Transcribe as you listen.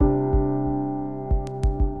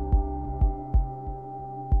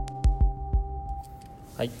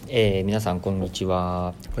はい、皆さんこんにち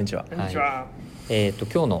は。こんにちは。今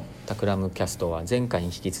日のタクラムキャストは前回に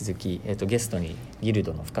引き続き、ゲストにギル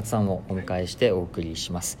ドの深津さんをお迎えしてお送り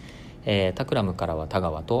します。タクラムからは田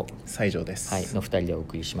川と西条です、の2人でお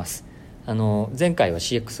送りします。前回は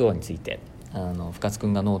CXO について深津く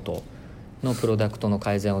んがノートのプロダクトの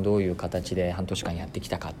改善をどういう形で半年間やってき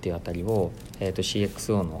たかっていうあたりを、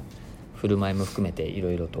CXO の振る舞いも含めてい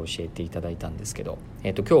ろいろと教えていただいたんですけど、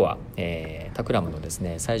今日は、タクラムのです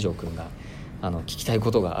ね西条くんが聞きたい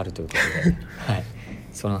ことがあるということで、はい、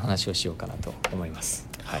その話をしようかなと思います。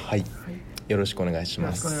はい、よろしくお願いし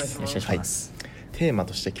ます。よろしくお願いします。テーマ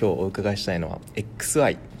として今日お伺いしたいのは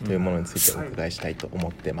XI というものについてお伺いしたいと思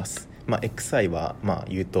ってます。XI は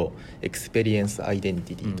言うとエクスペリエンスアイデン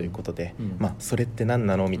ティティということで、それって何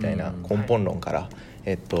なのみたいな根本論から、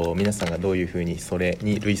皆さんがどういうふうにそれ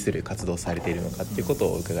に類する活動をされているのかっていうこと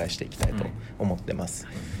をお伺いしていきたいと思ってます。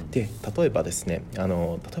で、例えばですね、例え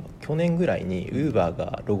ば去年ぐらいに Uber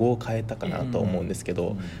がロゴを変えたかなと思うんですけ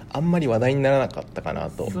ど、あんまり話題にならなかったかな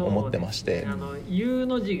と思ってまして、U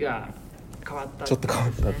の字がちょっと変わ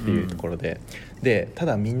ったっていうところで、た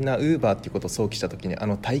だみんな Uber っていうことを想起した時に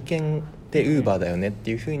体験ってUber だよねって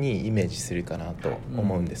いうふうにイメージするかなと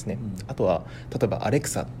思うんですね。あとは例えば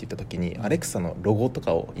Alexa って言った時に Alexa のロゴと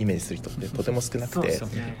かをイメージする人ってとても少なくて、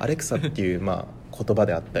Alexa っていう言葉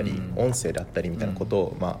であったり音声であったりみたいなこと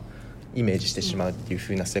をイメージしてしまうっていう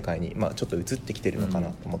風な世界にちょっと移ってきてるのかな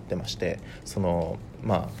と思ってまして、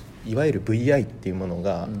いわゆる VI っていうもの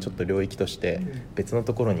がちょっと領域として別の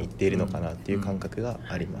ところに行っているのかなっていう感覚が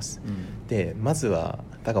あります。で、まずは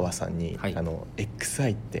田川さんに、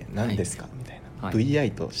XI って何ですかみたいな、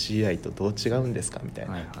VI と CI とどう違うんですかみたい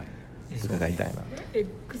な、伺いたいな。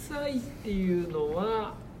XI っていうの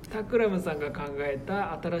はタクラムさんが考え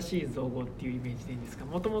た新しい造語っていうイメージでいいんですか？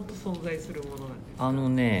もともと存在するものなん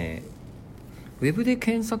ですか？ウェブで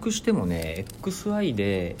検索してもね XI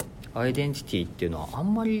でアイデンティティっていうのはあ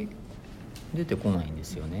んまり出てこないんで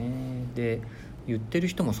すよね。で、言ってる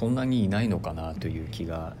人もそんなにいないのかなという気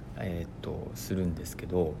が、するんですけ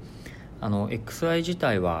ど、XI 自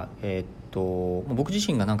体は、僕自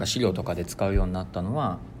身がなんか資料とかで使うようになったの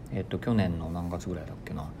は、去年の何月ぐらいだっ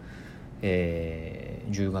けな、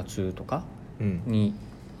10月とかに、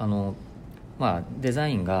デザ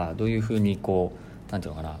インがどういうふうになんて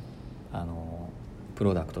いうのかな、プ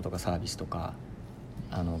ロダクトとかサービスとか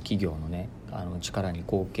企業のね力に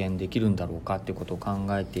貢献できるんだろうかっていうことを考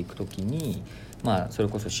えていくときに、それ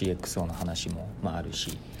こそ CXO の話もある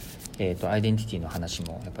し、アイデンティティの話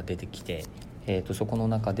もやっぱ出てきて、そこの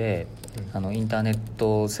中でインターネッ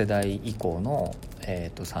ト世代以降の、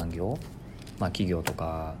産業、企業と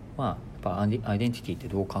か、やっぱアイデンティティって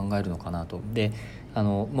どう考えるのかなと。で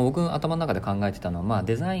僕頭の中で考えてたのは、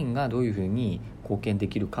デザインがどういうふうに貢献で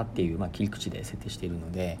きるかっていう、切り口で設定している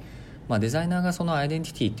ので、デザイナーがそのアイデンテ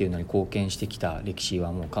ィティっていうのに貢献してきた歴史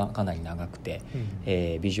はもう かなり長くて、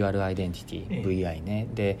ビジュアルアイデンティティ VI ね。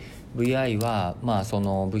で VI はそ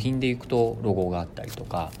の部品でいくとロゴがあったりと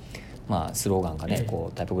か、スローガンがね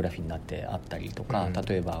タイポグラフィーになってあったりとか、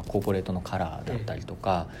例えばコーポレートのカラーだったりと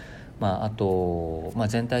か、あと、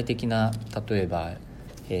全体的な例えば、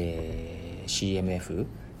CMF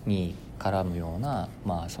に絡むような、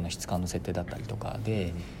その質感の設定だったりとか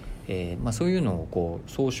で、そういうのを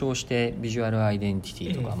総称してビジュアルアイデンティ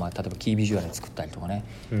ティとか、例えばキービジュアル作ったりとかね、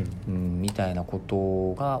みたいなこ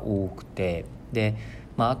とが多くて、で、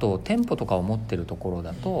あと店舗とかを持ってるところ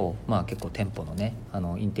だと、結構店舗のね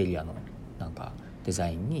インテリアのなんかデザ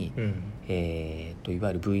インに、いわ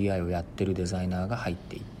ゆる VI をやってるデザイナーが入っ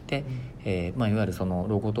ていって、いわゆるその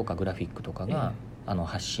ロゴとかグラフィックとかが、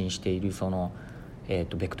発信しているその、ベ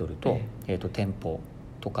クトルと、店舗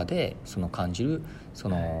とかでその感じるそ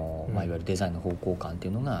の、いわゆるデザインの方向感って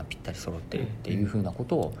いうのがぴったり揃ってるっていうふうなこ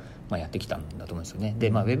とを、やってきたんだと思うんですよね。で、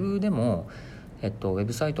ウェブでも、ウェ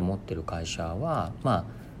ブサイト持ってる会社は、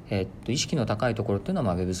意識の高いところっていうの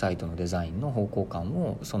は、ウェブサイトのデザインの方向感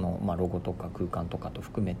をその、ロゴとか空間とかと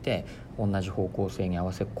含めて同じ方向性に合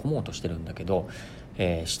わせ込もうとしてるんだけど、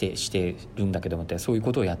してるんだけどもって、そういう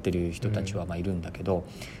ことをやってる人たちはいるんだけど、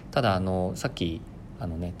たださっき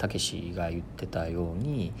たけしが言ってたよう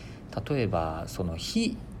に、例えばその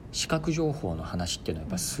非視覚情報の話っていうのはや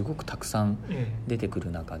っぱすごくたくさん出てくる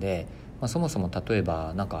中で、そもそも例え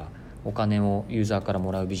ばなんかお金をユーザーから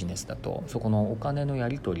もらうビジネスだと、そこのお金のや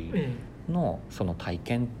り取りのその体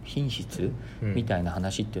験品質みたいな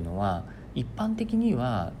話っていうのは、一般的に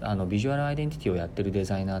はビジュアルアイデンティティをやってるデ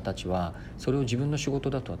ザイナーたちはそれを自分の仕事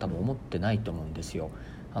だとは多分思ってないと思うんですよ。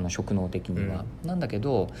職能的には、なんだけ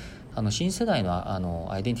ど新世代の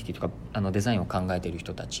アイデンティティとかデザインを考えている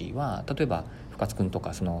人たちは、例えば深津君と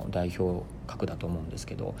かその代表格だと思うんです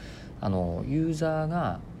けど、ユーザーがい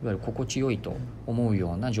わゆる心地よいと思う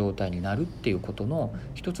ような状態になるっていうことの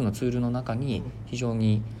一つのツールの中に非常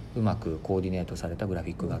にうまくコーディネートされたグラフ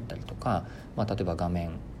ィックがあったりとか、例えば画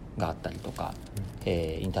面があったりとか、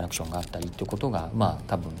インタラクションがあったりっていうことが、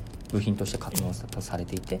多分部品として格納され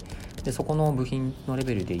ていて、でそこの部品のレ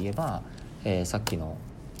ベルで言えば、さっきの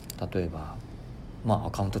例えば、ア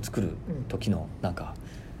カウント作る時のなんか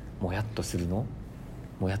もやっとするの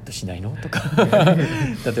もやっとしないのとか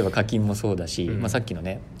例えば課金もそうだし、さっきの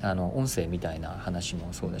ね音声みたいな話も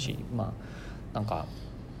そうだし、なんか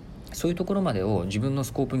そういうところまでを自分の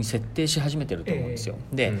スコープに設定し始めてると思うんですよ。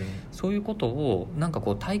で、そういうことをなんか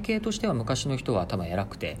こう体系としては昔の人は頭偉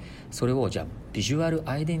くて、それをじゃあビジュアル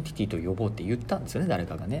アイデンティティと呼ぼうって言ったんですよね、誰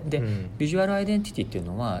かがね。で、ビジュアルアイデンティティっていう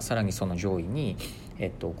のはさらにその上位に、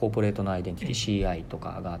コーポレートのアイデンティティ CI と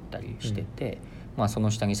かがあったりしてて、その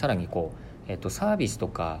下にさらにこう、サービスと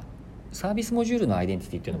かサービスモジュールのアイデンティ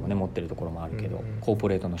ティっていうのもね持ってるところもあるけど、コーポ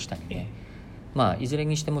レートの下にね、いずれ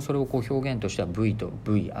にしてもそれをこう表現としては V と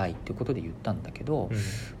VI っていうことで言ったんだけど、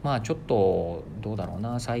ちょっとどうだろう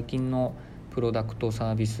な、最近のプロダクト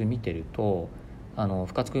サービス見てると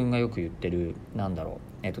深津君がよく言ってる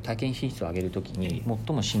体験品質を上げるときに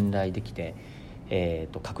最も信頼できて、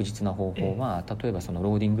確実な方法は例えばその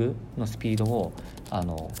ローディングのスピードを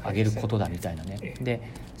上げることだみたいなね。で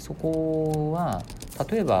そこは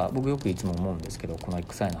例えば僕よくいつも思うんですけど、この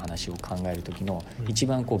XI の話を考える時の一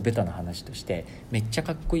番こうベタな話として、めっちゃ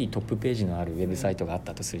かっこいいトップページのあるウェブサイトがあっ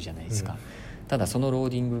たとするじゃないですか。ただそのロー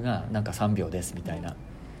ディングがなんか3秒ですみたいな。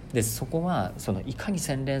でそこはそのいかに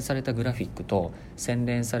洗練されたグラフィックと洗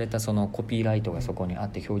練されたそのコピーライトがそこにあっ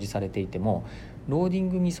て表示されていても、ローディン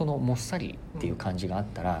グにそのもっさりっていう感じがあっ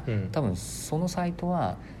たら、多分そのサイト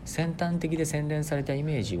は先端的で洗練されたイ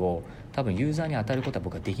メージを多分ユーザーに与えることは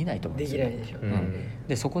僕はできないと思うんですよ。できないでしょ、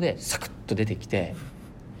でそこでサクッと出てきて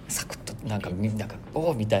サクッとなんか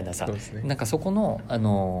おーみたいなさ、なんかそこ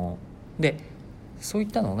のでそういっ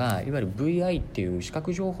たのがいわゆる VI っていう視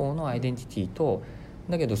覚情報のアイデンティティと、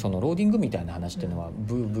だけどそのローディングみたいな話っていうのは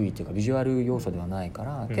VV っていうかビジュアル要素ではないか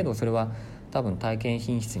ら、けどそれは多分体験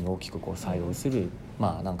品質に大きくこう作用する、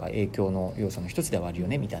なんか影響の要素の一つではあるよ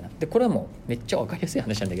ねみたいな。でこれはもうめっちゃ分かりやすい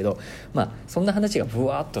話なんだけど、そんな話がブ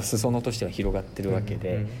ワーッと裾野としては広がってるわけ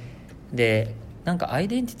で、でなんかアイ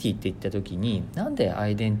デンティティって言った時になんでア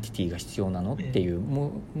イデンティティが必要なのっていう、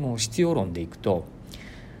もう必要論でいくと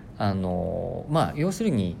要する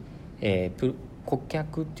に、顧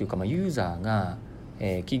客っていうか、ユーザーが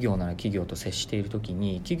企業なら企業と接している時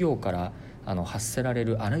に企業から発せられ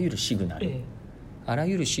るあらゆるシグナ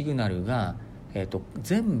ルが、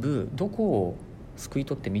全部どこをすくい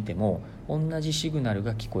取ってみても同じシグナル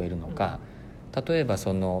が聞こえるのか、例えば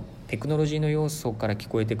そのテクノロジーの要素から聞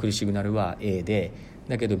こえてくるシグナルは A で、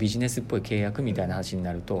だけどビジネスっぽい契約みたいな話に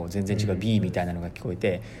なると全然違う B みたいなのが聞こえ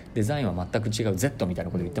て、デザインは全く違う Z みたいな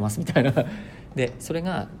こと言ってますみたいなでそれ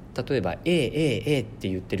が例えば A って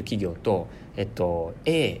言ってる企業と、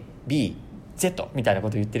A、B、Z みたいなこ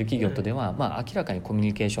とを言ってる企業とでは、明らかにコミュ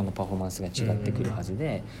ニケーションのパフォーマンスが違ってくるはず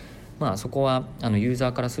で、そこはユーザ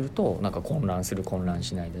ーからするとなんか混乱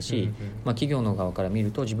しないだし、企業の側から見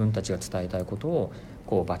ると自分たちが伝えたいことを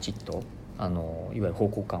こうバチッといわゆる方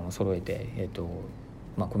向感を揃えて、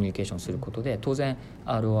コミュニケーションすることで当然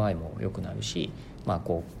ROI も良くなるし、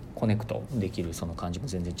こうコネクトできるその感じも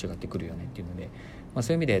全然違ってくるよねっていうので、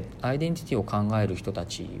そういう意味でアイデンティティを考える人た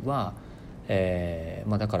ちは、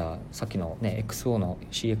だからさっきの、XO の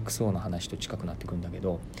CXO の話と近くなってくるんだけ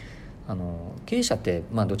ど、経営者って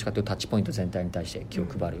どっちかというとタッチポイント全体に対して気を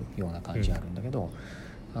配るような感じあるんだけど、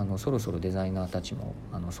そろそろデザイナーたちも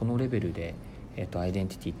そのレベルで、アイデン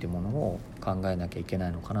ティティっていうものを考えなきゃいけな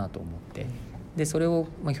いのかなと思って、でそれを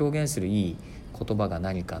表現するいい言葉が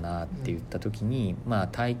何かなって言った時に、いわ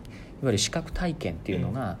ゆる視覚体験っていう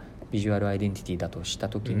のがビジュアルアイデンティティだとした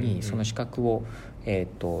時に、その視覚を、い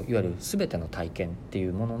わゆる全ての体験ってい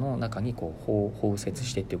うものの中にこう包摂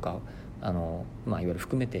してっていうかいわゆる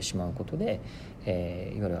含めてしまうことで、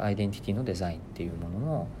いわゆるアイデンティティのデザインっていうも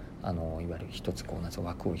ののいわゆる一つこう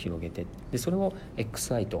枠を広げて、でそれを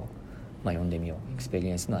XI と呼んでみよう、エクスペリ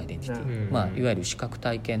エンスのアイデンティティ、いわゆる視覚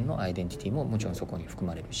体験のアイデンティティももちろんそこに含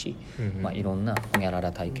まれるし、いろんなホニャラ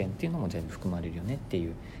ラ体験っていうのも全部含まれるよねってい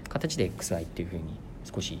う形で XI っていうふうに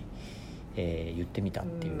少し、言ってみたっ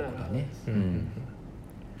ていうことだね。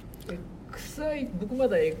僕ま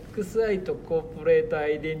だ XI とコーポレートア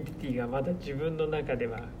イデンティティがまだ自分の中で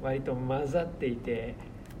は割と混ざっていて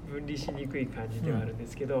分離しにくい感じではあるんで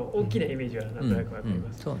すけど、大きなイメージはなんとなくわかり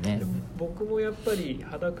ます、そうね。でも僕もやっぱり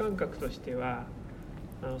肌感覚としては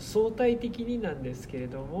相対的になんですけれ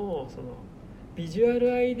ども、そのビジュア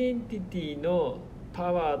ルアイデンティティの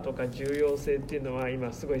パワーとか重要性っていうのは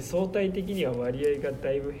今すごい相対的には割合が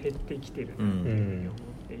だいぶ減ってきてるなというふうに思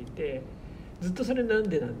っていて、ずっとそれなん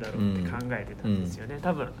でなんだろうって考えてたんですよね。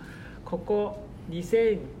多分ここ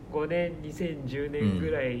2005年2010年ぐ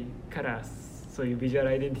らいからそういうビジュアル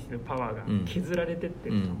アイデンティティのパワーが削られてって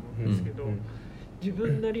ると思うんですけど、自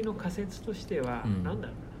分なりの仮説としては何だろう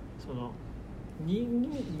な、その人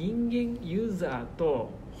間ユーザーと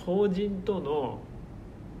法人との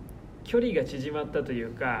距離が縮まったとい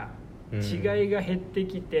うか、違いが減って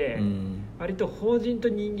きて、割と法人と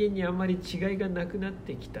人間にあんまり違いがなくなっ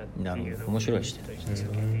てきたっていうのを面白い視点として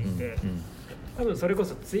受けていて、多分それこ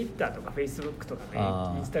そツイッターとかフェイスブックと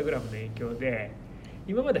かね、インスタグラムの影響で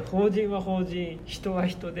今まで法人は法人、人は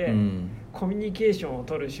人で、コミュニケーションを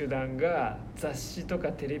取る手段が雑誌と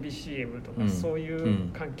かテレビ CM とかそういう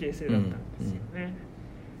関係性だったんですよね。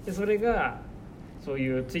でそれがそう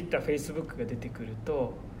いうツイッター、フェイスブックが出てくる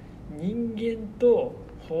と、人間と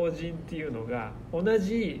法人っていうのが同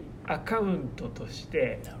じアカウントとし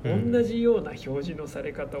て同じような表示のさ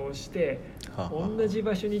れ方をして、同じ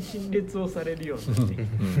場所に陳列をされるようになってきて、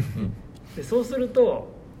でそうする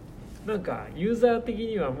となんかユーザー的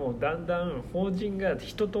にはもうだんだん法人が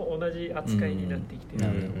人と同じ扱いになってきてる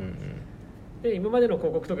と。で今までの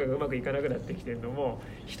広告とかがうまくいかなくなってきてるのも、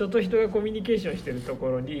人と人がコミュニケーションしてるとこ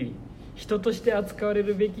ろに人として扱われ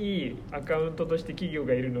るべきアカウントとして企業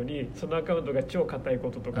がいるのに、そのアカウントが超硬い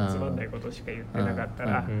こととかつまんないことしか言ってなかった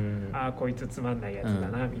ら、ああこいつつまんないやつだ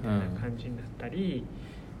なみたいな感じになったり、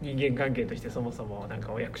人間関係としてそもそもなん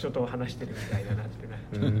かお役所と話してるみたいだなってなっ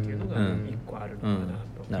ちゃうっていうのが一個あるのかな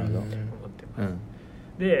と思ってます。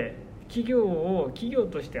で企業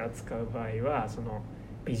として扱う場合は、その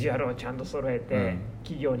ビジュアルをちゃんと揃えて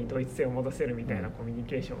企業に同一性を戻せるみたいなコミュニ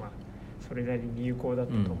ケーションはそれなりに有効だっ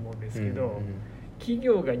たと思うんですけど、企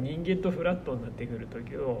業が人間とフラットになってくると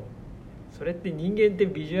きを、それって人間って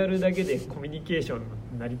ビジュアルだけでコミュニケーション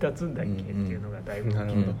成り立つんだっけっていうのがだいぶ大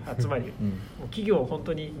きいと。つまりもう企業を本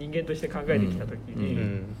当に人間として考えてきたとき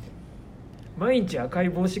に、毎日赤い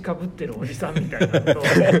帽子かぶってるおじさんみたいなのと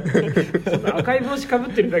その赤い帽子か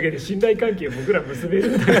ぶってるだけで信頼関係を僕ら結べ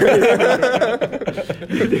るんだ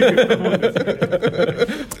出てくると思うんですよね。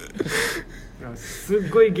すっ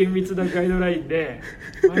ごい厳密なガイドラインで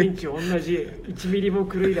毎日同じ1ミリも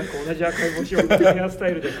狂いなく同じ赤い帽子をヘアスタ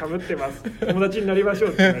イルでかぶってます、友達になりましょ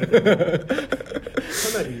うって言われてもかな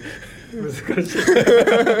り難しい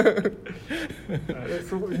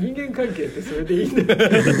人間関係ってそれでいいんだって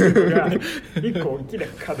いうのが一個大きな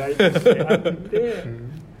課題としてあって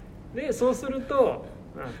でそうすると、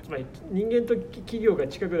つまり人間と企業が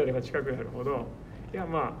近くなれば近くなるほど、いや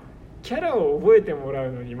まあキャラを覚えてもら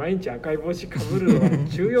うのに毎日赤い帽子かぶるのは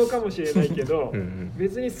重要かもしれないけど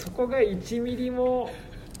別にそこが1ミリも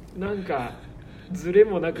なんかズレ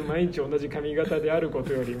もなく毎日同じ髪型であるこ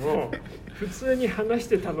とよりも、普通に話し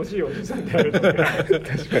て楽しいおじさんであるとか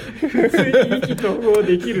普通に意気投合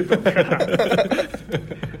できるとかなんかこ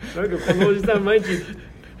のおじさん毎日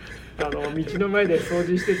道の前で掃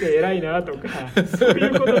除してて偉いなとか、そうい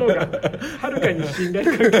うことの方がはるかに信頼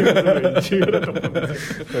関係をするのに重要だと思うんで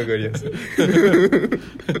すよ。わかりやすい。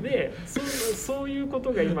でそういうこ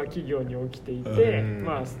とが今企業に起きていて、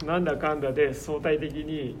まあ、なんだかんだで相対的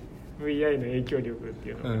に VI の影響力って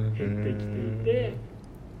いうのが減ってきていて、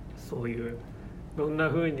そういうどんな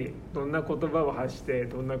風にどんな言葉を発して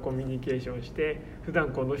どんなコミュニケーションして普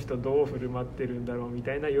段この人どう振る舞ってるんだろうみ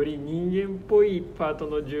たいな、より人間っぽいパート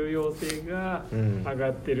の重要性が上が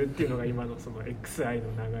ってるっていうのが今のその XI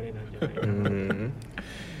の流れなんじゃないかなと。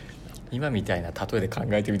今みたいな例えで考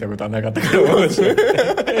えてみたことはなかったから面白い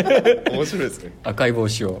面白いですね。赤い帽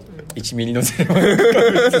子を1ミリのせいまでかぶ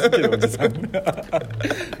り続けるおじさん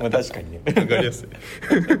まあ確かにね、わかりやすい。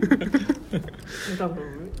多分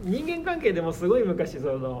人間関係でもすごい昔そ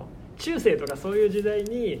の中世とかそういう時代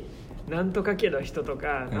になんとか家の人と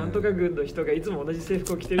かなんとか軍の人がいつも同じ制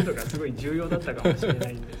服を着てるとかすごい重要だったかもしれな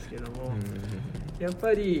いんですけども、やっ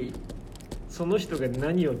ぱりその人が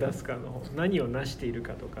何を出すかの何を成している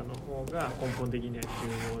かとかの方が根本的には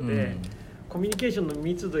重要で、コミュニケーションの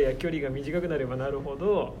密度や距離が短くなればなるほ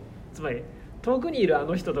ど、つまり遠くにいるあ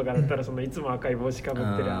の人とかだったらそのいつも赤い帽子かぶ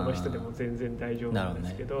ってるあの人でも全然大丈夫なんで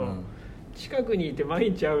すけど、近くにいて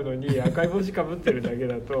毎日会うのに赤い帽子かぶってるだけ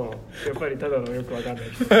だとやっぱりただのよくわかんない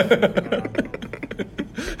人だなと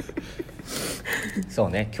そう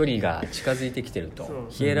ね、距離が近づいてきてると、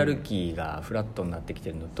ヒエラルキーがフラットになってきて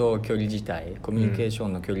るのと、距離自体、コミュニケーショ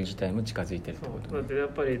ンの距離自体も近づいてるってこと、だってやっ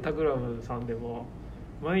ぱりタクラムさんでも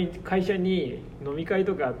会社に飲み会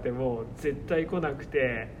とかあっても絶対来なく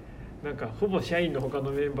て、なんかほぼ社員の他の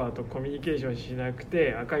メンバーとコミュニケーションしなく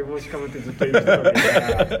て赤い帽子かぶってずっといる人がい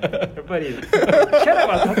たらやっぱりキャラ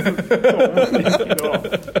は立つと思うんですけど、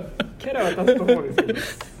キャラは立つと思うんですけど、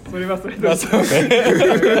それはそれで、そうね、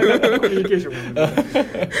コミュニケーションが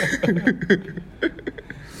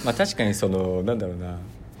まあ確かにそのなんだろうな、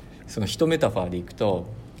その一メタファーでいくと、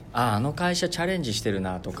あの会社チャレンジしてる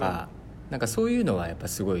なとか、なんかそういうのはやっぱ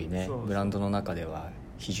すごいね、ブランドの中では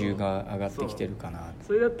比重が上がってきてるかな。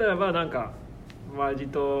それだったらばなんか周り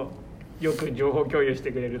とよく情報共有し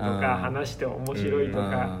てくれるとか、話して面白いと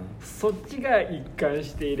か、そっちが一貫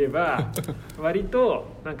していれば割と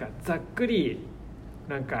なんかざっくり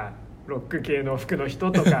なんかロック系の服の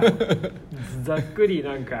人とかざっくり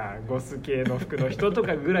なんかゴス系の服の人と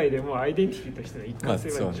かぐらいでもアイデンティティとしての一貫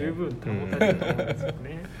性は十分保たれると思うんですよ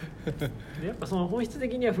ね。でやっぱその本質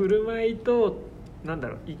的には振る舞いとなんだ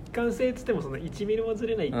ろう、一貫性っつってもその1ミリもず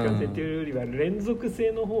れない一貫性っていうよりは連続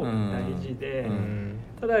性の方が大事で、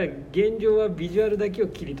ただ現状はビジュアルだけを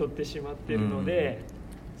切り取ってしまっているので、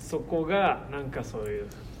そこがなんかそういう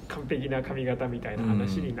完璧な髪型みたいな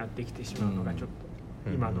話になってきてしまうのがちょっ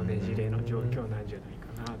と今のねじれの状況なんじゃない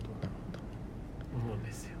かなと思うん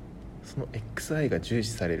ですよ。その XI が重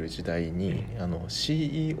視される時代に、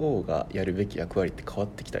CEO がやるべき役割って変わっ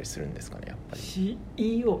てきたりするんですかね、やっぱり。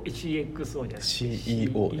 CXO じゃない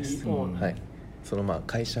CEO です、はい、その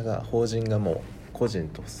会社が法人がもう個人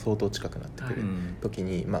と相当近くなってくる時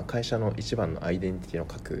に、会社の一番のアイデンティティの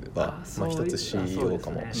核は一つ CEO か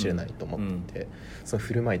もしれないと思って、その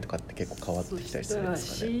振る舞いとかって結構変わってきたりするんで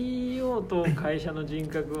すかね。 CEO と会社の人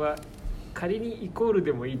格は仮にイコール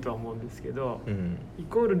でもいいとは思うんですけど、イ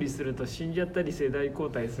コールにすると死んじゃったり世代交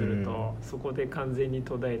代すると、そこで完全に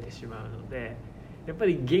途絶えてしまうので、やっぱ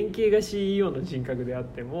り原型が CEO の人格であっ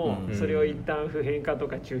ても、それを一旦普遍化と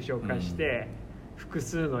か抽象化して、複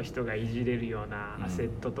数の人がいじれるようなアセッ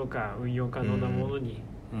トとか運用可能なものに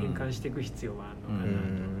変換していく必要はあるのかなと。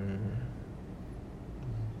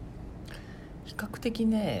比較的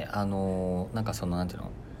ね、なんかそのなんていう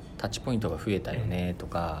の、タッチポイントが増えたよねと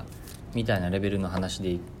かみたいなレベルの話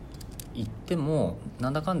で言っても、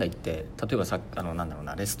なんだかんだ言って例えばなんだろう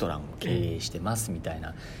な、レストランを経営してますみたい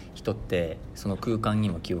な人ってその空間に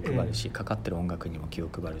も気を配るし、かかってる音楽にも気を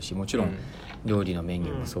配るし、もちろん料理のメニ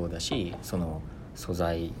ューもそうだし、その素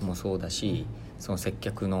材もそうだし、その接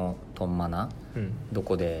客のトンマナ、ど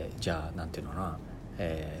こでじゃあなんていうのかな、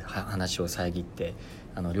話を遮って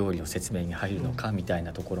料理の説明に入るのかみたい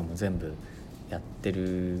なところも全部やって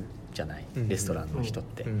るじゃない、レストランの人っ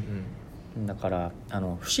て。だから不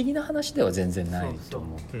思議な話では全然ないと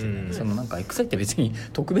思ってね、そのなんか XI って別に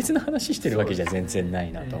特別な話してるわけじゃ全然な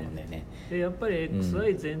いなと思うんだよね。でやっぱり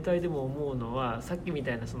XI 全体でも思うのは、さっきみ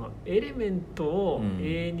たいなそのエレメントを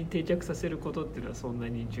永遠に定着させることっていうのはそんな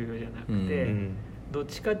に重要じゃなくて、どっ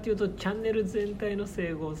ちかっていうとチャンネル全体の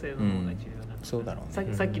整合性の方が重要なんだ、そうだろう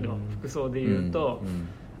ね。さっきの服装で言うと、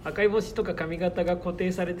赤い帽子とか髪型が固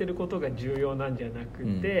定されてることが重要なんじゃなく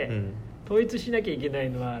て、統一しなきゃいけない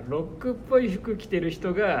のはロックっぽい服着てる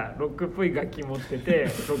人がロックっぽい楽器持ってて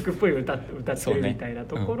ロックっぽい歌ってるみたいな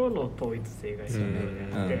ところの統一性が必要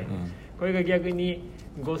になって、これが逆に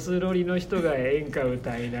ゴスロリの人が演歌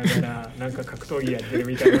歌いながらなんか格闘技やってる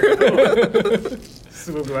みたいなこと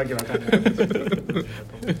すごくわけわかんない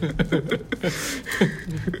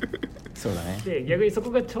そうだね。で逆にそ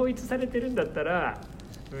こが統一されてるんだったら、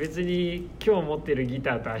別に今日持ってるギ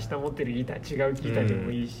ターと明日持ってるギター違うギターでも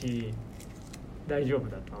いいし、大丈夫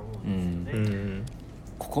だとは思うんですよね。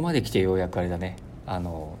ここまで来てようやくあれだね、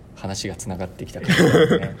話がつながってきた感じ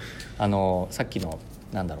だねさっきの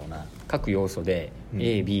なんだろうな、各要素で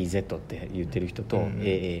A、B、Z って言ってる人と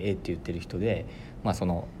A、A、A って言ってる人で、そ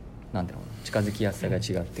のなんだろう、近づきやすさが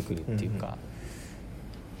違ってくるっていうか、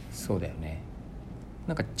そうだよね。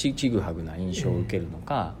なんかちぐはぐな印象を受けるの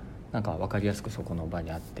か、なんか分かりやすくそこの場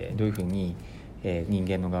にあってどういうふうに、人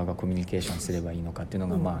間の側がコミュニケーションすればいいのかっていう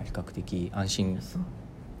のが、比較的安心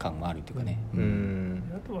感もあるというかね。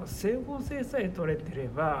あとは整合性さえ取れてれ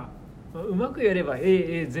ば、うまくやれば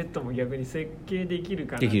A、A、Z も逆に設計できる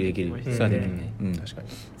かなって気もして、確かに。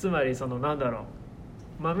つまりそのなんだろ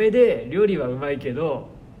う、豆で料理はうまいけど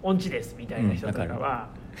音痴ですみたいな人とかは、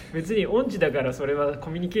別に音痴だからそれはコ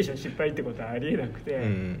ミュニケーション失敗ってことはありえなくて、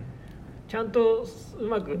ちゃんとう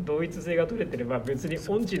まく同一性が取れてれば別に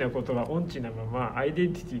音痴なことは音痴なままアイデ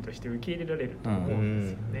ンティティとして受け入れられると思うんで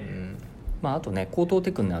すよね。あとね高等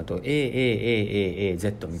テクになると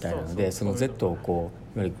AAAAZ みたいなのでその Z をこ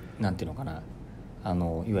ういわゆるなんていうのかない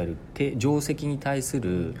わゆる定石に対す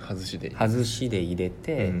る外しで入れ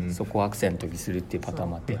て、そこをアクセントにするっていうパター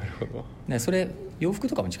ンもあって、ね、それ洋服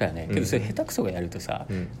とかも近いよね、けどそれ下手くそがやるとさ、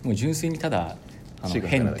もう純粋にただ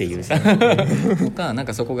変っていうさとかなん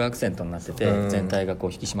かそこがアクセントになってて全体がこ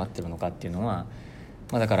う引き締まってるのかっていうのは、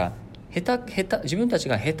だから自分たち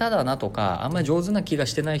が下手だなとかあんまり上手な気が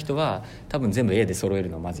してない人は多分全部 A で揃え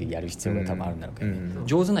るのをまずやる必要が多分あるんだろうけどね、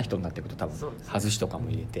上手な人になっていくと多分外しとか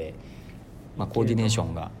も入れて、コーディネーショ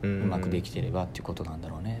ンがうまくできてればっていうことなんだ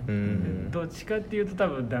ろうね。どっちかっていうと多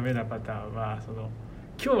分ダメなパターンは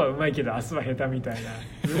今日はうまいけど明日は下手みたいな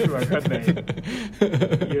よく分かんな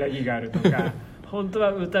い揺らぎがあるとか本当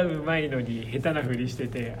は歌うまいのに下手なふりして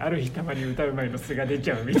てある日たまに歌うまいの素が出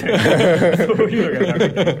ちゃうみたいなそういうのが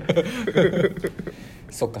ダメ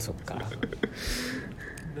そっかそっか。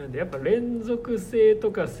なんでやっぱ連続性と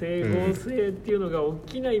か整合性っていうのが大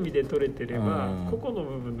きな意味で取れてれば、個々の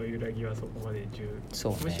部分の揺らぎはそこまで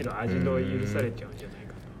むしろ味の許されちゃうんじゃない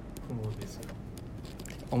かと思うんですよ。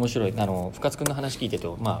面白い深津君の話聞いてて、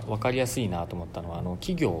分かりやすいなと思ったのは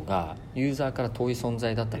企業がユーザーから遠い存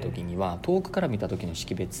在だった時には、遠くから見た時の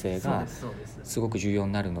識別性がすごく重要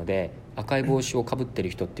になるので赤い帽子をかぶってる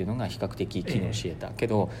人っていうのが比較的機能してた、け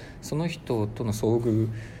どその人との遭遇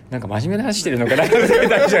なんか真面目な話してるのかなってよく分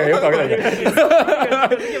からない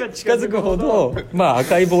近づくほど、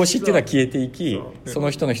赤い帽子っていうのは消えていきその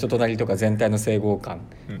人の人となりとか全体の整合感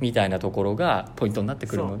みたいなところがポイントになって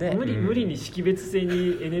くるので、無理に識別性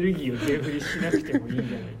にエネルギーを全振りしなくてもいいん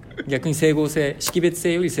じゃないか逆に整合性識別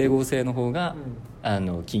性より整合性の方が、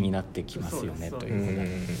気になってきますよねという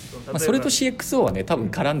ことで、それと CXO はね多分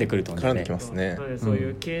絡んでくると思うんで、絡んできますね。そう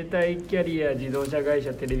いう携帯キャリア自動車会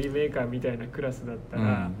社テレビメーカーみたいなクラスだった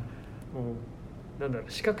ら、もうなんだろ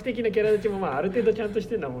う視覚的なキャラ立ちもある程度ちゃんとし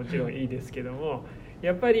てるのはもちろんいいですけども、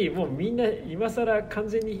やっぱりもうみんな今更完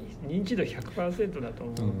全に認知度 100% だと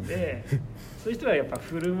思うんで、そういう人はやっぱ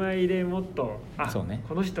振る舞いでもっと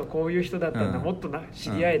この人こういう人だったんだ、もっと知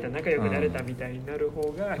り合えた仲良くなれたみたいになる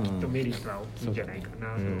方がきっとメリットは大きいんじゃないか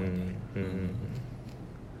なと思って。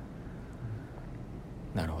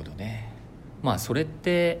なるほどね。それっ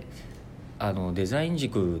てデザイン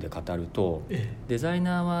軸で語ると、デザイ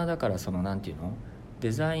ナーはだからなんていうの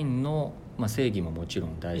デザインの正義ももちろ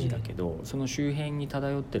ん大事だけど、その周辺に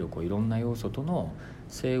漂ってるいろんな要素との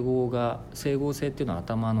整合性っていうのは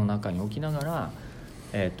頭の中に置きながら、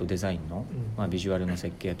デザインの、ビジュアルの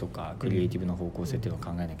設計とかクリエイティブの方向性っていうのを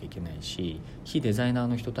考えなきゃいけないし、非デザイナー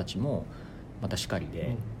の人たちもまたしかり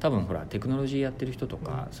で、多分テクノロジーやってる人と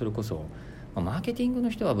か、それこそ、マーケティングの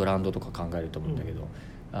人はブランドとか考えると思うんだけど、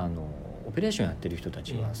オペレーションやってる人た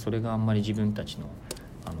ちはそれがあんまり自分たちの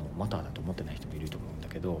マターだと思ってない人もいると思うんだ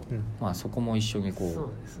けど、そこも一緒にそう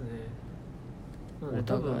ですね、お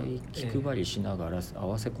互い気配りしながら合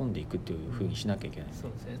わせ込んでいくっていう風にしなきゃいけない、そ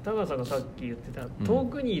うですね。田川さんがさっき言ってた遠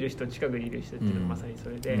くにいる人、近くにいる人っていうのはまさにそ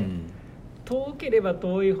れで、遠ければ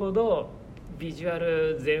遠いほどビジュア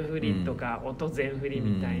ル全振りとか、音全振り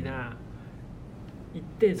みたいな、一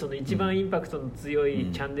点その一番インパクトの強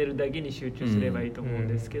いチャンネルだけに集中すればいいと思うん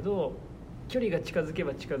ですけど、距離が近づけ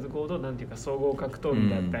ば近づくほどなんていうか総合格闘技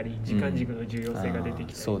だったり、時間軸の重要性が出て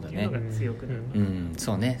きたりっていうのが強くなる、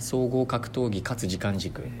そうね、総合格闘技かつ時間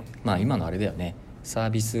軸、今のあれだよね、サー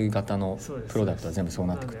ビス型のプロダクトは全部そう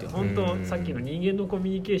なってくって本当さっきの人間のコ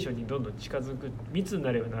ミュニケーションにどんどん近づく、密に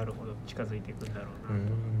なればなるほど近づいていくんだろう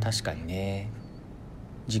なと。確かにね。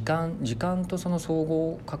時間とその総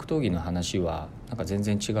合格闘技の話はなんか全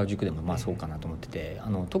然違う軸でもそうかなと思ってて、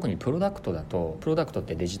特にプロダクトだと、プロダクトっ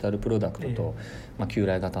てデジタルプロダクトと、旧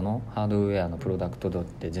来型のハードウェアのプロダクトっ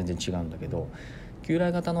て全然違うんだけど、旧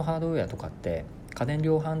来型のハードウェアとかって家電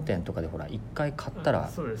量販店とかで1回買ったら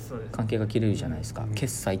関係が切れるじゃないですか。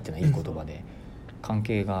決済ってのはいい言葉で関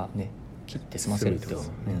係がね切って済ませるってこ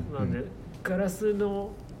と、なんでガラス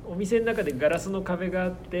のお店の中でガラスの壁があ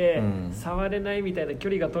って、触れないみたいな距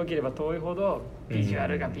離が遠ければ遠いほどビジュア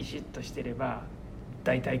ルがビシッとしてれば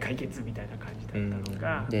大体解決みたいな感じだったの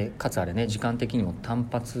が、でかつあれね、時間的にも単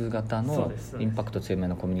発型のインパクト強め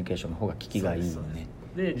のコミュニケーションの方が効きがいいよね。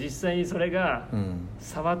で実際にそれが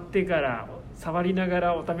触ってから触りなが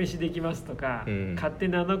らお試しできますとか、買って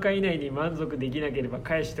7日以内に満足できなければ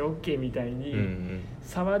返して OK みたいに、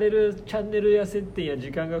触れるチャンネルや接点や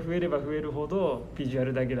時間が増えれば増えるほどビジュア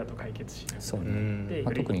ルだけだと解決しない。そうね、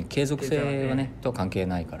特に継続性はねと関係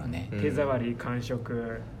ないからね。手触り、感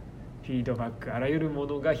触、フィードバック、あらゆるも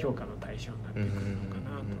のが評価の対象になってくるのか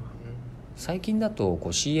なと。最近だとこ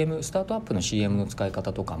う CM スタートアップの CM の使い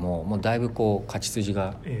方とかももうだいぶこう勝ち筋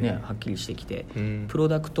が、ねはっきりしてきて、プロ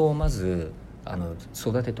ダクトをまず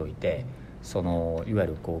育てておいて、そのいわゆ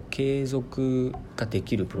るこう継続がで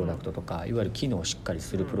きるプロダクトとか、いわゆる機能をしっかり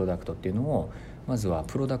するプロダクトっていうのをまずは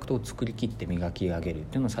プロダクトを作り切って磨き上げるっ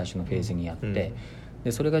ていうのを最初のフェーズにやって、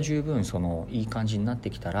でそれが十分いい感じになって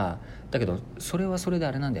きたら、だけどそれはそれで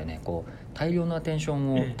あれなんだよね、こう大量のアテンショ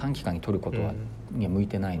ンを短期間に取ることには向い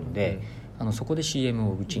てないので、そこで CM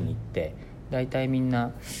を打ちに行って、大体みん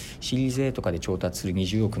なシリーズ A とかで調達する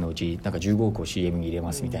20億のうちなんか15億を CM に入れ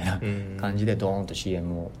ますみたいな感じでドーンと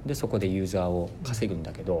CM をでそこでユーザーを稼ぐん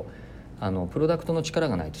だけど、プロダクトの力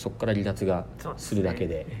がないとそこから離脱がするだけ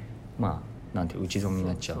で、まあなんて打ち損に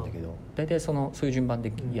なっちゃうんだけど、大体そういう順番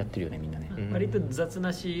でやってるよねみんなね。割と雑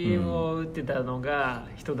な CM を打ってたのが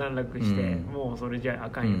一段落して、もうそれじゃあ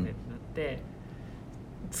かんよねってなって、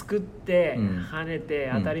作って跳ねて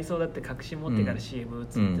当たりそうだって確信持ってから CM 打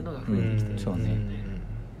つっていうのが増えてきてるんですよね。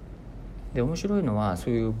で面白いのはそ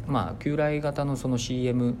ういう、旧来型のその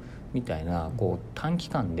CM みたいなこう短期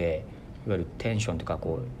間でいわゆるテンションというか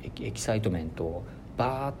こうエキサイトメントを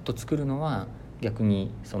バーッと作るのは逆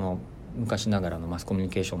にその昔ながらのマスコミュニ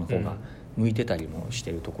ケーションの方が向いてたりもし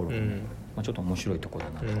てるところが、ちょっと面白いところ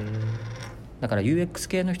だなと。だから UX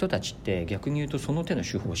系の人たちって逆に言うとその手の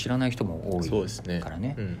手法を知らない人も多いから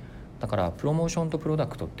ね。だからプロモーションとプロダ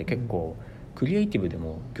クトって結構クリエイティブで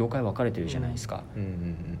も業界分かれてるじゃないですか。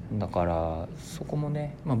だからそこも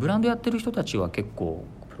ね、ブランドやってる人たちは結構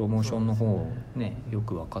プロモーションの方をねよ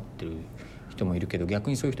く分かってる人もいるけど、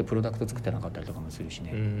逆にそういう人プロダクト作ってなかったりとかもするし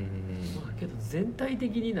ね。けど全体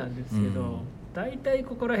的になんですけど、大体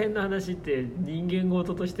ここら辺の話って人間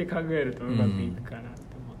事として考えるとうまくいくかなと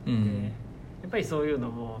思ってて、やっぱりそういう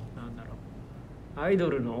のもなんだろう、アイド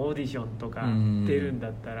ルのオーディションとか出るんだ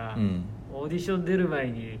ったら、オーディション出る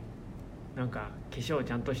前になんか化粧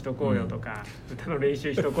ちゃんとしとこうよとか、歌の練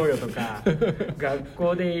習しとこうよとか学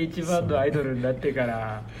校で一番のアイドルになってか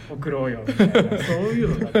ら送ろうよみたいな、そうい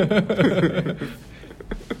うのだと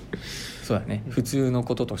そうだね、普通の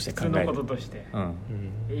こととして考える、普通のこととして、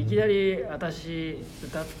いきなり私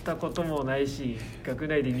歌ったこともないし学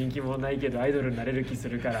内で人気もないけどアイドルになれる気す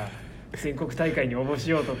るから全国大会に応募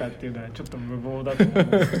しようとかっていうのはちょっと無謀だと思うん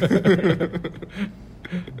で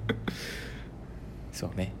す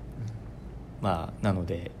そうね。なの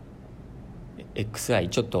で XI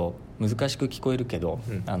ちょっと難しく聞こえるけど、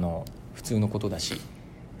普通のことだし、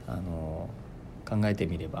考えて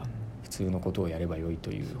みれば普通のことをやればよい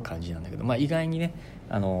という感じなんだけど、意外にね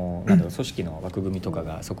組織の枠組みとか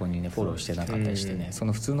がそこにねフォローしてなかったりしてね、そ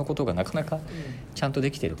の普通のことがなかなかちゃんと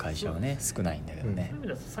できてる会社はね少ないんだけどね。そういう意味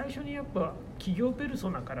だと最初にやっぱ企業ペル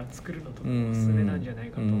ソナから作るのとかおすすめなんじゃない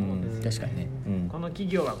かと思うんですよね。確かにね、この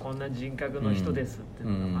企業はこんな人格の人ですってい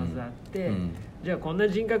うのがまずあって、じゃあこんな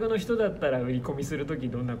人格の人だったら売り込みするとき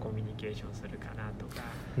どんなコミュニケーションするかなとか、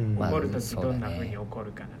怒るときどんな風に怒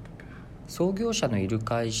るかなとか、創業者のいる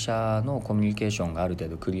会社のコミュニケーションがある程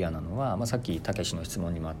度クリアなのは、さっきたけしの質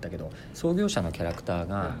問にもあったけど、創業者のキャラクター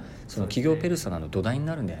がその企業ペルソナの土台に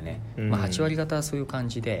なるんだよね。8割方はそういう感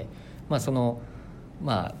じで、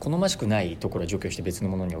好ましくないところは除去して別の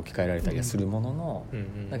ものに置き換えられたりはするものの、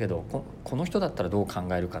だけどこの人だったらどう考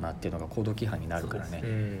えるかなっていうのが行動規範になるからね。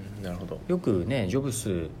なるほど。よくねジョブ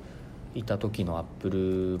スいた時のアップ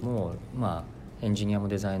ルも、エンジニアも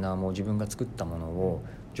デザイナーも自分が作ったものを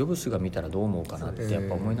ジョブスが見たらどう思うかなってやっ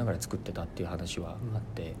ぱ思いながら作ってたっていう話はあっ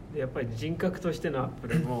て、やっぱり人格としてのアップ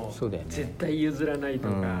ルも絶対譲らないと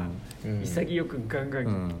か、潔くガンガ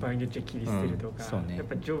ン場合によっちゃ切り捨てるとか、やっ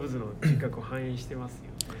ぱりジョブズの人格を反映してますよ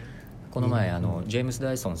ね。この前ジェームス・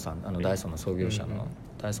ダイソンさん、ダイソンの創業者の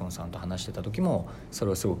ダイソンさんと話してた時もそ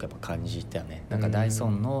れをすごくやっぱ感じたよね。なんかダイソ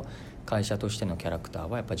ンの会社としてのキャラクター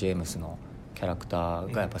はやっぱジェームスのキャラクタ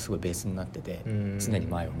ーがやっぱすごいベースになってて、常に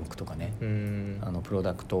前を向くとかね、プロ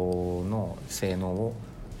ダクトの性能を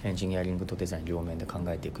エンジニアリングとデザイン両面で考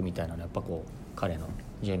えていくみたいなのやっぱこう彼の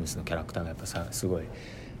ジェームスのキャラクターがやっぱすごい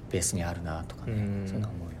ベースにあるなとかね、そういうの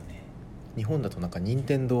は思うよね。日本だとなんか任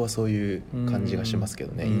天堂はそういう感じがしますけ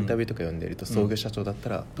どね、インタビューとか読んでると創業社長だった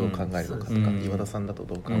らどう考えるのかとか、岩田さんだと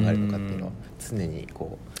どう考えるのかっていうのは常に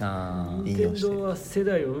こう引用して、任天堂は世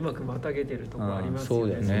代をうまくまたげてるところありますよ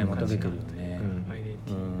ね。そうだよね、またげてるよね。アイデン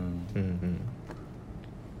ティティ。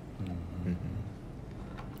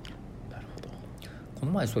なるほど。こ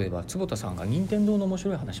の前そういえば坪田さんが任天堂の面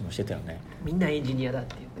白い話もしてたよね。みんなエンジニアだっ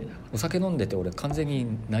て言ってた。お酒飲んでて俺完全に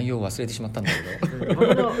内容を忘れてしまったんだけど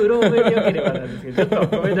僕のうろ覚えでよければなんですけど、ちょっ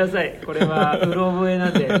とごめんなさい、これはうろ覚えな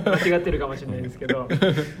んで間違ってるかもしれないですけど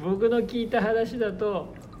僕の聞いた話だ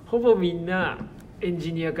とほぼみんなエン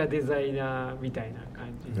ジニアかデザイナーみたいな感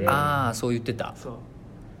じで、ああそう言ってた。そ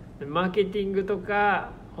うマーケティングと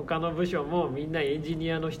か他の部署もみんなエンジ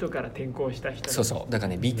ニアの人から転校した人。そうそうだか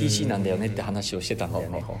らね BTC なんだよねって話をしてたんだよ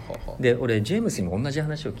ね。で俺ジェームスにも同じ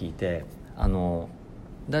話を聞いて、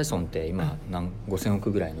ダイソンって今5000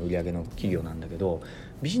億ぐらいの売り上げの企業なんだけど、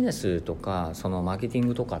ビジネスとかそのマーケティン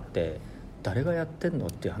グとかって誰がやってんのっ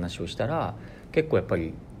ていう話をしたら、結構やっぱ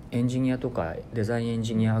りエンジニアとかデザインエン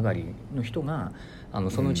ジニア上がりの人が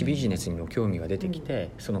そのうちビジネスにも興味が出てきて、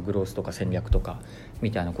そのグロースとか戦略とか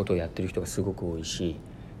みたいなことをやってる人がすごく多いし、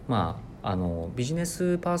ビジネ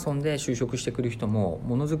スパーソンで就職してくる人も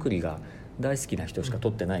ものづくりが大好きな人しか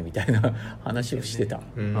取ってないみたいな話をしてた。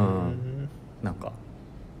なんか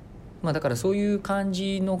だからそういう感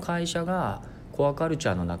じの会社がコアカルチ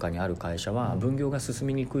ャーの中にある会社は分業が進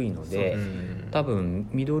みにくいので、多分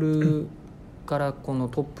ミドルからこの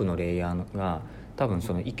トップのレイヤーが多分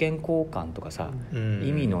その意見交換とかさ、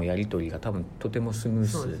意味のやり取りが多分とてもスムー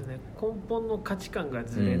ス。そうですね、根本の価値観が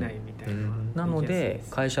ずれないみたいな、なので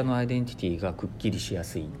会社のアイデンティティがくっきりしや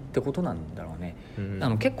すいってことなんだろうね。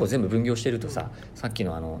結構全部分業してるとさ、さっき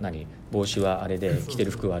の帽子はあれで着て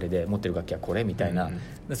る服はあれで持ってる楽器はこれみたいな、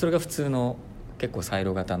それが普通の結構サイ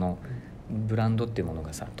ロ型のブランドっていうもの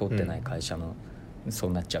がさ通ってない会社のそ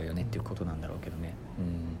うなっちゃうよねっていうことなんだろうけどね。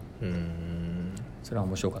それは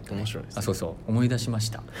面白かったね。面白いですね。そうそう思い出しま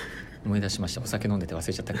したお酒飲んでて忘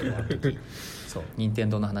れちゃったけどそう任天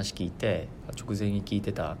堂の話聞いて直前に聞い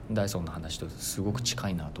てたダイソンの話とすごく近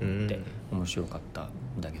いなと思って面白かった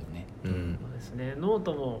んだけどね。そうですね、ノー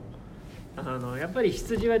トもやっぱり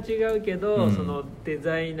羊は違うけど、そのデ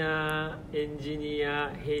ザイナーエンジニ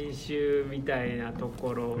ア編集みたいなと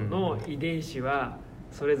ころの遺伝子は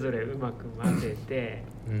それぞれうまく混ぜて、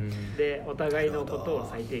でお互いのことを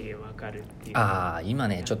最低限分かるっていう。今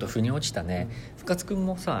ねちょっと腑に落ちたね。深津君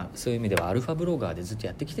もさそういう意味ではアルファブロガーでずっと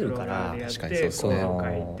やってきてるから、確かにそう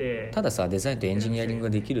たださデザインとエンジニアリングが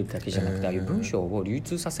できるだけじゃなくて、ああいう文章を流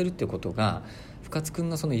通させるっていうことが深津君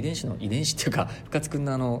のその遺伝子っていうか深津君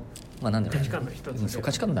のなんだろう、価値観の一つ、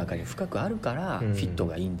価値観の中に深くあるからフィット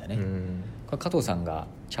がいいんだね。加藤さんが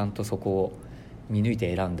ちゃんとそこを見抜い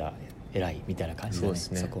て選んだ偉いみたいな感じだね。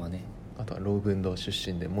そこはね。あとはロー文堂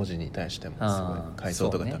出身で文字に対してもすごい解像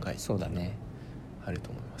度が高い。そうだね。ある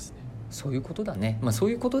と思いますね。そういうことだね。そ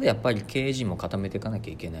ういうことでやっぱり経営陣も固めていかな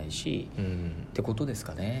きゃいけないし、ってことです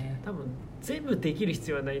かね。多分全部できる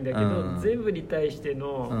必要はないんだけど、全部に対して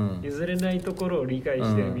の譲れないところを理解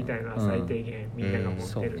してるみたいな最低限みんなが持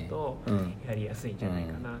ってるとやりやすいんじゃない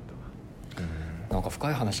かなと。なんか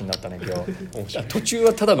深い話になったね今日途中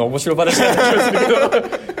はただの面白話な気がするけ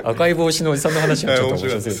ど赤い帽子のおじさんの話はちょっと面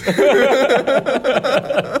白いです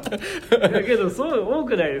だけどそう多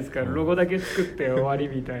くないですか、ロゴだけ作って終わり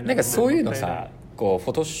みたいな。なんかそういうのさこうフ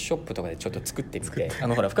ォトショップとかでちょっと作ってみて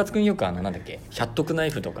ほら深津君よくなんだっけヒャットクナ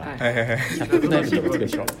イフとか、ヒャットクナイフとか作るで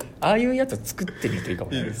しょ。ああいうやつを作ってみるといいか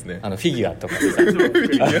もね。いいですね。フィギュアとかでさ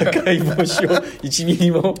赤い帽子を1ミ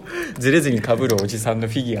リもずれずに被るおじさんの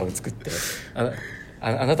フィギュアを作って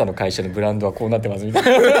あなたの会社のブランドはこうなってますみたい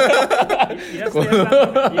なイラスト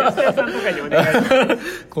屋さんとかにお願いしま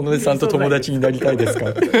す。このおじさんと友達になりたいですか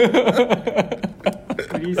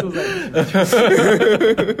フリー素材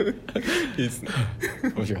いいですね。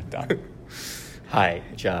面白かったはい。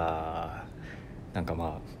じゃあなんか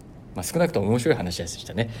少なくとも面白い話でし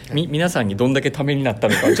たね。皆さんにどんだけためになった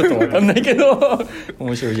のかはちょっと分かんないけど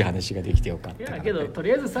面白い話ができてよかった。いやけどと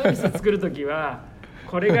りあえずサービス作るときは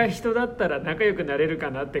これが人だったら仲良くなれる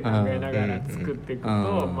かなって考えながら作っていく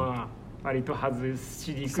と、割と外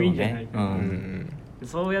しにくいんじゃないかな。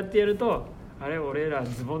そうやってやるとあれ俺ら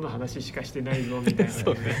ズボンの話しかしてないぞみたいな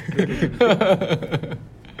そうね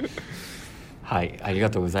はい、あり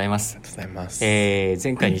がとうございます。ありがとうございます。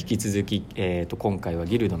前回に引き続き、今回は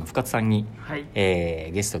ギルドの深津さんに、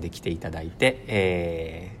ゲストで来ていただい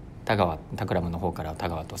て、タクラムの方から田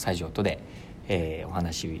川と西条とで、お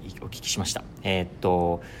話をお聞きしました。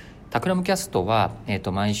タクラムキャストは、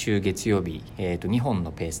毎週月曜日、2本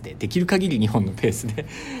のペースでできる限り2本のペース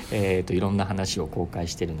で、いろんな話を公開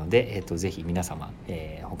しているので、ぜひ皆様、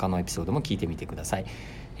他のエピソードも聞いてみてください。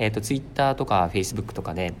ツイッターとかフェイスブックと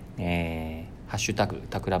かで、ハッシュタグ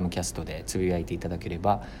タクラムキャストでつぶやいていただけれ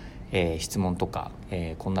ば、質問とか、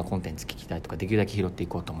こんなコンテンツ聞きたいとかできるだけ拾ってい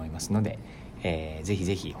こうと思いますので、ぜひ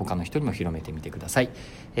ぜひ他の人にも広めてみてください。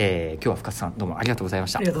今日は深津さんどうもありがとうございま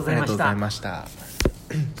した。ありがとうございました。ありがとうござ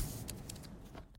いました。